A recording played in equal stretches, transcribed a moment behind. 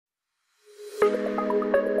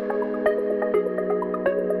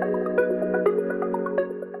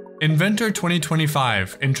Inventor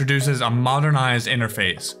 2025 introduces a modernized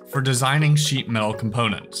interface for designing sheet metal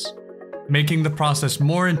components, making the process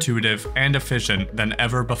more intuitive and efficient than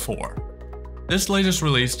ever before. This latest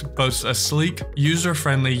release boasts a sleek,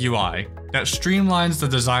 user-friendly UI that streamlines the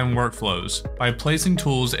design workflows by placing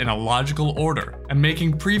tools in a logical order and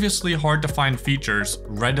making previously hard-to-find features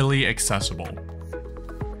readily accessible.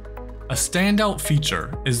 A standout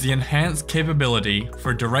feature is the enhanced capability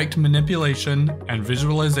for direct manipulation and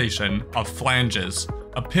visualization of flanges,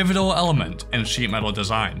 a pivotal element in sheet metal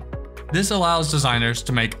design. This allows designers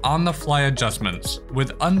to make on-the-fly adjustments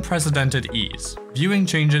with unprecedented ease, viewing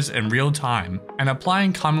changes in real time and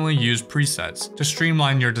applying commonly used presets to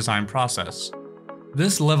streamline your design process.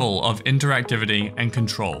 This level of interactivity and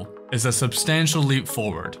control is a substantial leap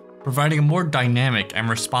forward, providing a more dynamic and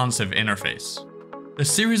responsive interface. The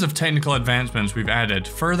series of technical advancements we've added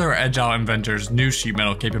further edge out Inventor's new sheet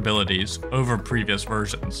metal capabilities over previous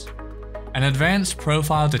versions. An advanced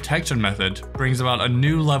profile detection method brings about a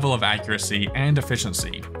new level of accuracy and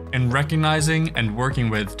efficiency in recognizing and working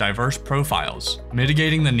with diverse profiles,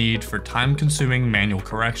 mitigating the need for time-consuming manual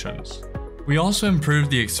corrections. We also improved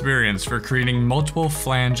the experience for creating multiple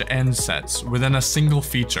flange end sets within a single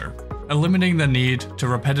feature, eliminating the need to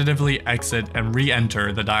repetitively exit and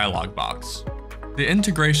re-enter the dialog box. The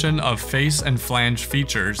integration of face and flange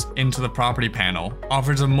features into the property panel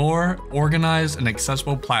offers a more organized and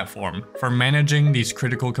accessible platform for managing these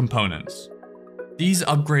critical components. These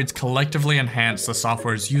upgrades collectively enhance the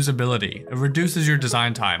software's usability, it reduces your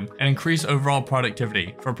design time, and increase overall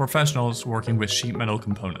productivity for professionals working with sheet metal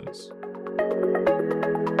components.